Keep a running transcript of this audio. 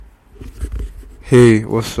Hey,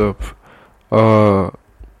 what's up? Uh,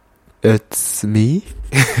 it's me.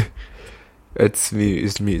 It's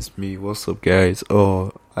me. What's up, guys? I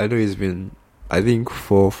know it's been, I think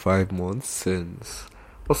 4 or 5 months since,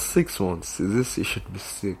 or 6 months. Is this? It should be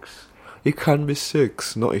six. It can be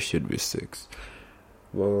six. No, it should be six.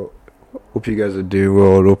 Well, hope you guys are doing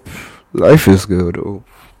well. Hope life is good. Hope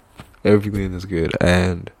everything is good.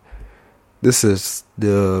 And this is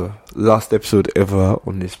the last episode ever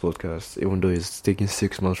on this podcast, even though it's taking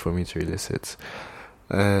 6 months for me to release it.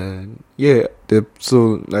 And yeah,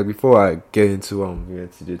 so like before I get into what I'm going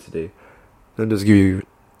to do today, let me just give you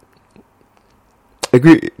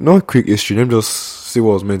not a quick history. Let me just see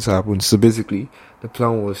what was meant to happen. So basically, the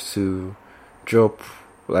plan was to drop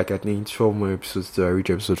like I think 12 more episodes till I reach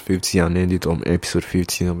episode 50 and end it on episode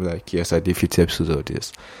 15. I'm like, yes, I did 50 episodes of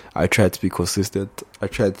this. I tried to be consistent. I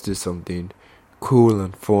tried to do something cool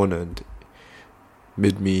and fun and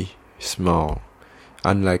made me smile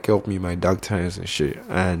and like help me in my dark times and shit.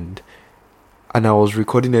 And I was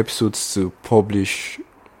recording episodes to publish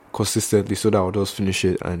consistently so that I'll just finish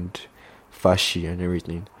it and fashy and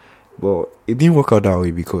everything. But it didn't work out that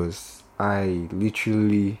way because I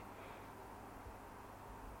literally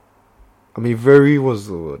what's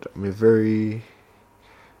the word?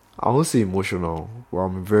 I won't say emotional, but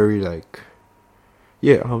I'm very like,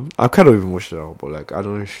 yeah, I'm kind of emotional, but like, I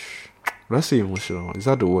don't, when I say emotional, is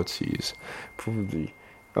that the word to use? Probably.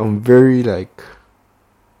 I'm very like,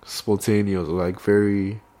 spontaneous, or like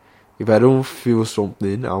very, if I don't feel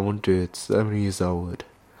something, I won't do it. Let me use that word.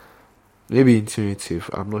 Maybe intuitive,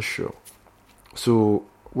 I'm not sure. So,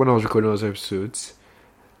 when I was recording those episodes,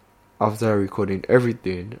 after recording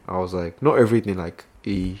everything, I was like, not everything, like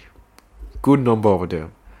a good number of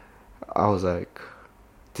them, I was like,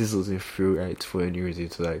 this doesn't feel right for any reason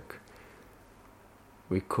to like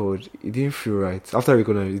record. It didn't feel right. After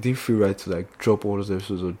recording, it didn't feel right to like drop all those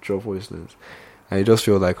episodes or drop voice notes. And it just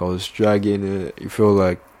felt like I was dragging it. It felt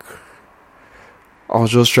like I was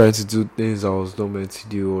just trying to do things I was not meant to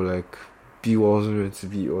do, or like be what I wasn't meant to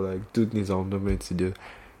be, or like do things I was not meant to do.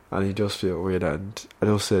 And it just felt weird, and I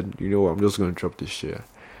just said, you know what, I'm just going to drop this shit.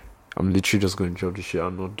 I'm literally just going to drop this shit.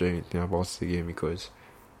 I'm not doing anything about it again because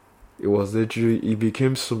it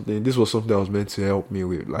became something. This was something that was meant to help me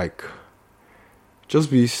with, like,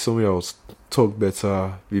 just be something that was talk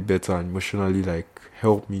better, be better, and emotionally, like,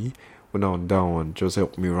 help me when I'm down and just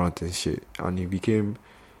help me rant and shit. And it became,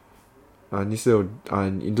 and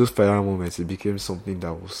in those final moments, it became something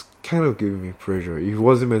that was kind of giving me pressure. It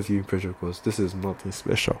wasn't meant to give me pressure because this is nothing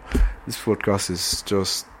special. This podcast is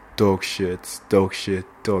just dog shit. But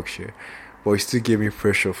it still gave me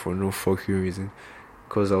pressure for no fucking reason.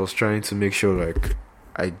 Because I was trying to make sure, like,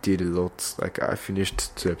 I did a lot. Like, I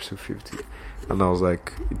finished to episode 50. And I was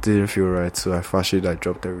like, it didn't feel right. So I fasted, I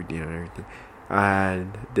dropped everything and everything.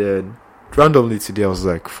 And then, randomly today, I was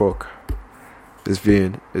like, fuck. It's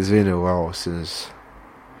been a while since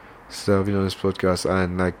I've been on this podcast,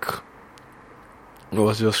 and like it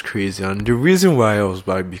was just crazy. And the reason why I was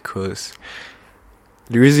back, because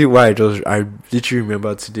the reason why I literally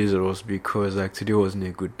remember today was because like today wasn't a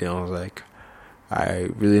good day. I was like, I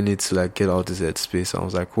really need to like get out this headspace. I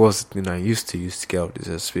was like, what's the thing I used to get out this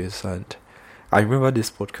headspace? And I remember this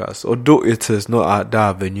podcast, although it is not at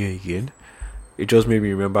that avenue again. It just made me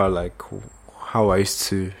remember like how I used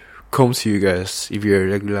to come to you guys if you're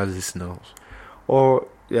a regular listener, or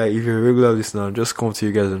yeah, if you're a regular listener, just come to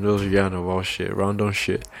you guys and just yarn about shit, random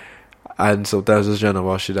shit, and sometimes just yarn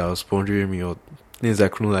about shit that was pondering me or things I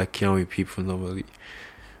couldn't like count with people normally.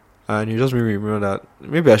 And you just made me remember that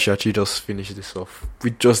maybe I should actually just finish this off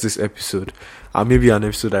with just this episode, and maybe an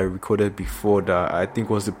episode I recorded before that I think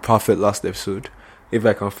was the perfect last episode. If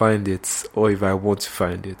I can find it, or if I want to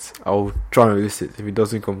find it, I'll try and release it. If it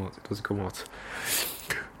doesn't come out, it doesn't come out.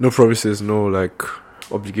 No promises, no like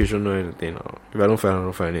obligation or anything. If I don't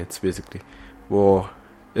find it, basically. Well,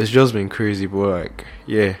 it's just been crazy, but like,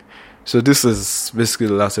 yeah. So this is basically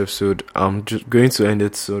the last episode. I'm just going to end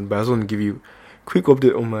it soon, but I just want to give you a quick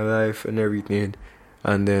update on my life and everything,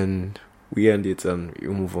 and then we end it and we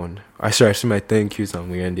move on. I say my thank yous and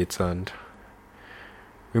we end it and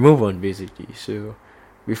we move on, basically. So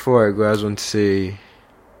before I go, I just want to say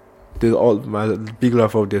my big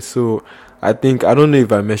life update. So I don't know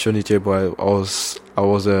if I mentioned it yet, but I was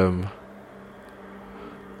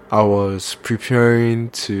preparing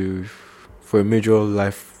for a major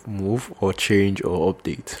life move or change or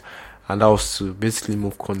update, and that was to basically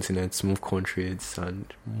move continents, move countries,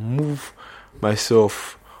 and move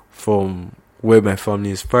myself from where my family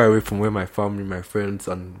is, far away from where my family, my friends,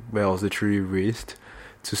 and where I was literally raised,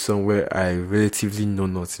 to somewhere I relatively know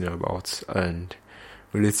nothing about and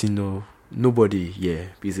relatively know nobody, yeah,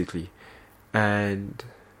 basically. And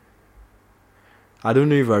I don't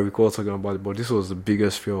know if I recall talking about it, but this was the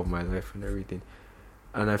biggest fear of my life and everything.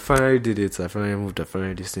 And I finally did it. I finally moved. I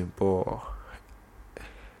finally did this thing. But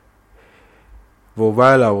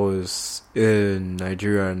while I was in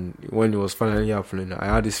Nigeria and when it was finally happening, I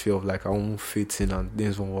had this fear of like I won't fit in and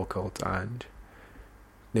things won't work out and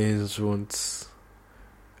things won't.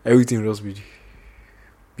 Everything will just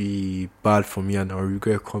be bad for me and I'll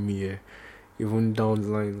regret coming here. Even down the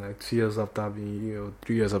line, like 2 years after being here or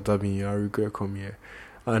 3 years after being here, I'll regret coming here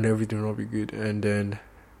and everything will be good. And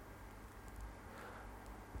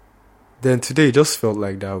then today it just felt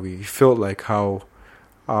like that way. It felt like how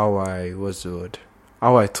I was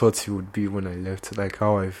how I thought it would be when I left. Like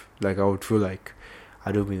I would feel like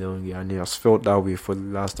I don't belong here, and it has felt that way for the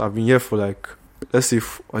last. I've been here for like, let's say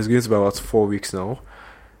it's going to be about 4 weeks now.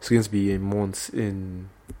 It's going to be a month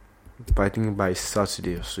I think by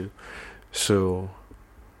Saturday or so. So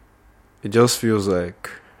it just feels like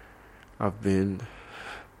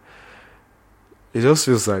it just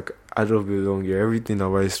feels like I don't belong here. Everything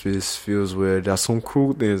about this place feels weird. There's some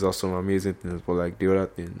cool things, there's some amazing things, but like the other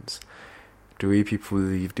things, the way people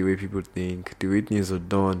live, the way people think, the way things are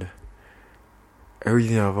done,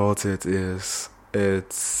 everything about it it's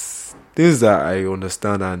things that I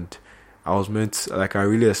understand and I was I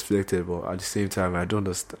really expected, but at the same time I don't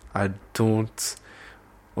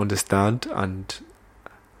understand, and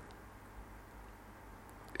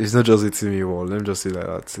it's not just hitting me well. Let me just say like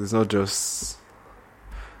that. It's not just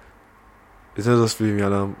feeling me,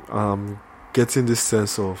 and I'm getting this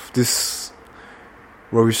sense of this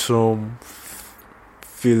worrisome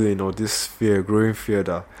feeling or this growing fear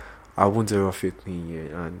that I won't ever fit in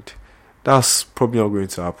here, and that's probably not going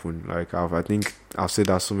to happen. Like I think I've said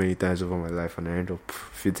that so many times over my life, and I end up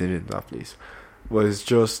fitting in that place. But it's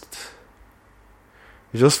just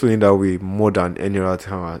feeling that way more than any other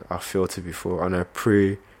time I felt it before, and I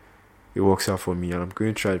pray it works out for me, and I'm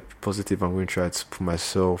going to try to be positive. I'm going to try to put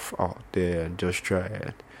myself out there and just try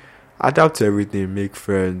and adapt to everything, make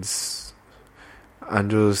friends,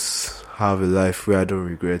 and just have a life where I don't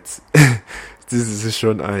regret this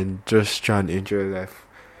decision and just try and enjoy life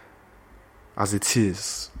as it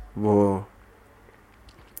is. Well,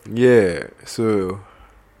 yeah, so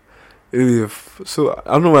I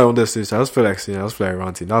don't know why I wanted to say this. I just feel like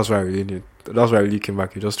ranting. That's why I really came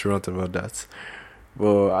back here, just to rant about that.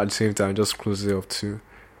 But at the same time, just close it up too.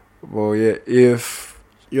 But yeah, if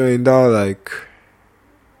you're in that, like,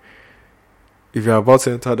 if you're about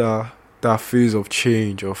to enter that phase of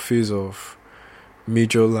change or phase of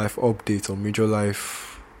major life update or major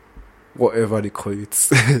life whatever they call it,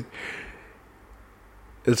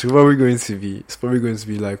 it's probably going to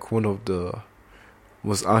be like one of the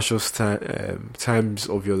most anxious times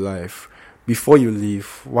of your life before you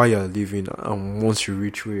leave, while you're leaving, and once you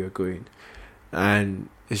reach where you're going. And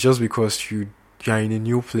it's just because you're in a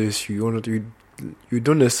new place, you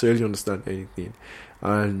don't necessarily understand anything,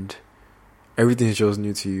 and everything is just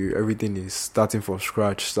new to you. Everything is starting from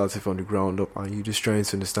scratch, starting from the ground up, and you're just trying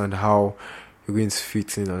to understand how you're going to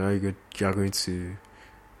fit in and how you're going to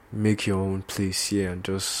make your own place here and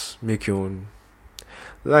just make your own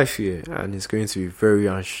life here. And it's going to be very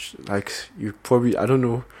you probably, I don't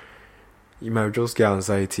know, you might just get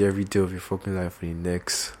anxiety every day of your fucking life for the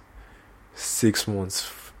next 6 months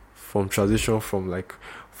from transition from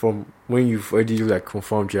when you've already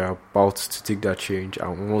confirmed you're about to take that change,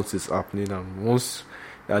 and once it's happening and once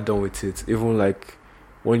you're done with it, even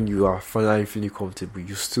when you are finally feeling comfortable,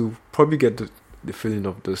 you still probably get the feeling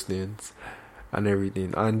of those things and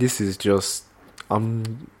everything. And this is just,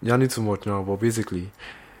 I'm yarning too much now, but basically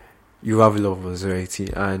you have a lot of anxiety,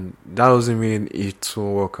 and that doesn't mean it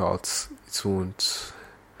won't work out. It won't,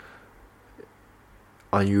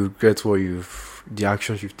 and you regret the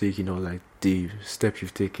actions you've taken or the steps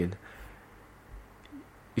you've taken.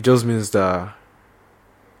 It just means that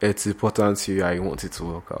it's important to you and you want it to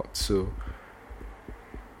work out. So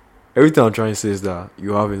everything I'm trying to say is that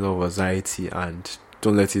you have a lot of anxiety, and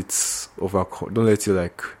don't let it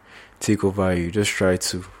take over you. Just try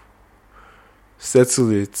to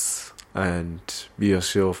settle it and be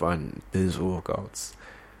yourself, and things will work out.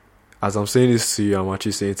 As I'm saying this to you, I'm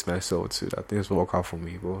actually saying to myself too that things will work out for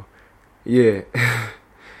me. But yeah,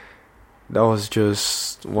 that was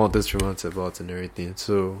just what this rant about and everything.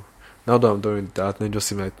 So now that I'm done with that, let me just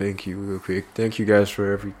say my thank you real quick. Thank you guys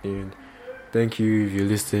for everything. Thank you if you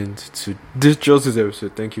listened to this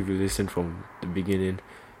episode. Thank you if you listened from the beginning.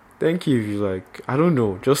 Thank you if you I don't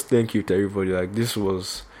know, just thank you to everybody. This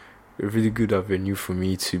was a really good avenue for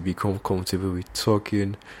me to become comfortable with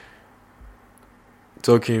talking,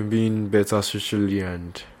 being better socially,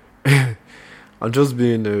 and I'm just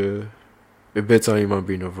being a better human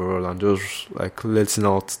being overall, and just like letting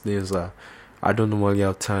out things that I don't normally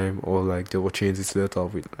have time or like the opportunity to let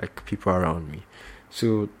out with like people around me.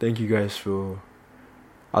 So thank you guys for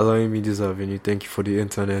allowing me this avenue. Thank you for the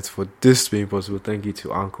internet for this being possible. Thank you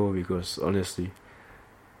to Anchor, because honestly,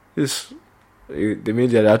 they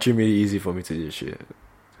made it actually made it easy for me to do shit.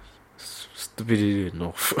 Stupidity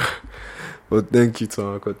enough. But thank you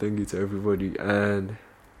to Anchor, thank you to everybody, and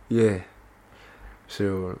yeah.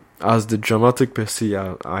 So as the dramatic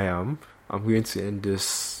person I am, I'm going to end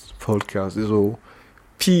this podcast, this whole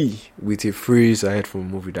P, with a phrase I heard from a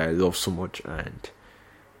movie that I love so much, and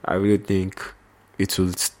I really think it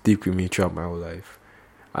will stick with me throughout my whole life.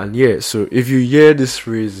 And yeah, so if you hear this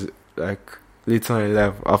phrase like later in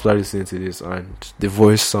life after listening to this and the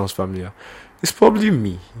voice sounds familiar, it's probably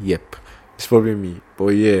me. Yep, it's probably me. But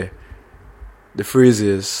yeah, the phrase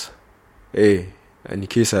is, hey, and in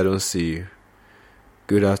case I don't see you,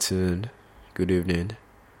 good afternoon, good evening,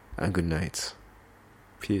 and good night.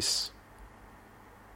 Peace.